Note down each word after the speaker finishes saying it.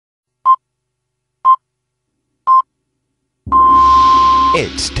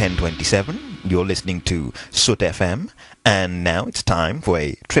It's 10:27. You're listening to Soot FM, and now it's time for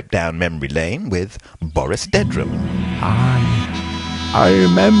a trip down memory lane with Boris Dedram. I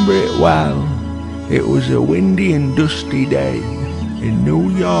remember it well. It was a windy and dusty day. In New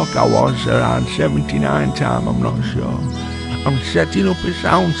York I was around 79 time, I'm not sure. I'm setting up a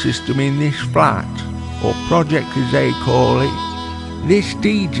sound system in this flat, or project as they call it. This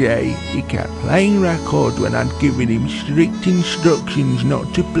DJ, he kept playing records when I'd given him strict instructions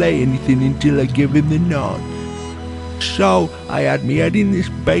not to play anything until I give him the nod. So I had me head in this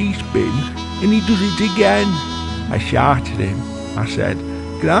bass bin, and he does it again. I shouted at him. I said,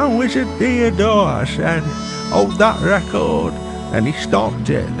 "Grand Wizard Theodore," I said, "hold that record." And he stopped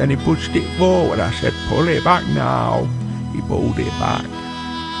it, then he pushed it forward. I said, "Pull it back now." He pulled it back.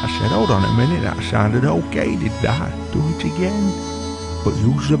 I said, "Hold on a minute, that sounded okay, did that? Do it again. But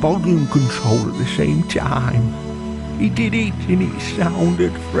use the volume control at the same time." He did it and it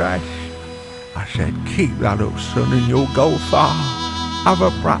sounded fresh. I said, "Keep that up, son, and you'll go far. Have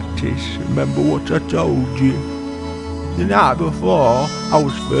a practice, remember what I told you." The night before, I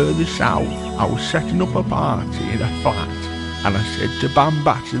was further south. I was setting up a party in a flat, and I said to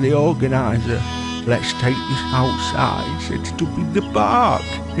Bamba, to the organiser, "Let's take this outside, set it up in the park.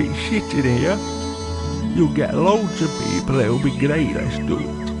 It's shit in here. You'll get loads of people, it'll be great, let's do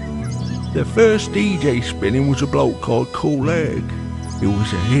it." The first DJ spinning was a bloke called Cool Egg. He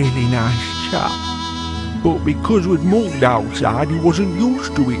was a really nice chap, but because we'd moved outside he wasn't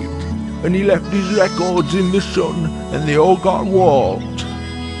used to it, and he left his records in the sun and they all got warped.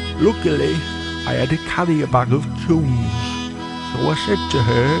 Luckily I had to carry a bag of tunes, so I said to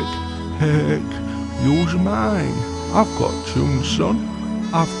Herc, "Use mine. I've got tunes, son,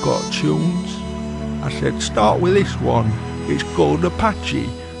 I've got tunes." I said, "Start with this one. It's called Apache.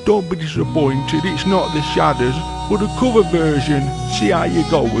 Don't be disappointed, it's not the Shadows, but a cover version. See how you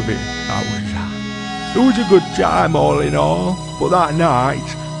go with it." That was that. It was a good time all in all, but that night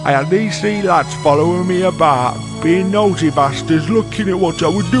I had these three lads following me about, being nosy bastards, looking at what I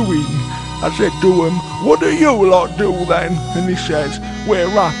was doing. I said to them, "What do you lot do then?" And he says, "We're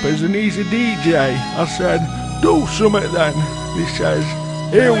rappers and he's a DJ." I said, "Do something then." He says,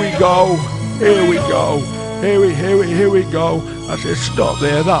 "Here we go. Here we go, here we go." I said, "Stop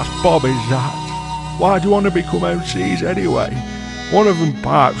there, that's Bobby's that. Why do you want to become MCs anyway?" One of them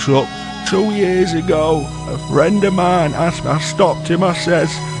pipes up, "2 years ago, a friend of mine asked me." I stopped him, I says,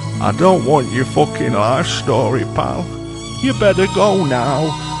 "I don't want your fucking life story, pal. You better go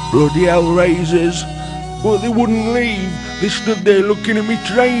now, bloody hellraisers." But they wouldn't leave, they stood there looking at me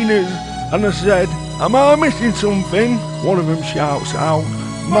trainers. And I said, "Am I missing something?" One of them shouts out,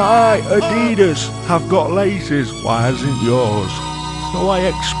 "My Adidas have got laces, why hasn't yours?" So I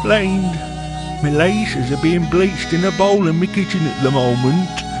explained, "My laces are being bleached in a bowl in my kitchen at the moment,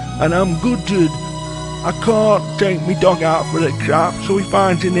 and I'm gutted. I can't take me dog out for the crap, so he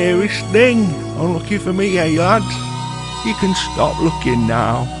finds the nearest thing. Unlucky for me, eh lads? You can stop looking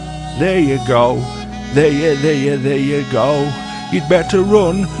now. There you go. There you go. You'd better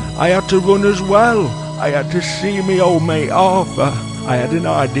run." I had to run as well. I had to see me old mate Arthur. I had an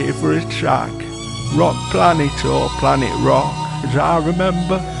idea for a track, Rock Planet or Planet Rock, as I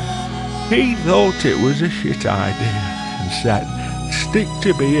remember. He thought it was a shit idea and said, "Stick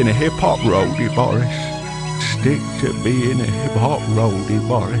to being a hip-hop roadie, Boris. Stick to being a hip-hop roadie,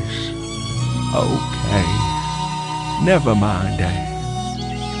 Boris." Okay. Never mind, eh?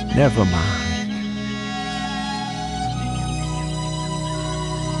 Never mind.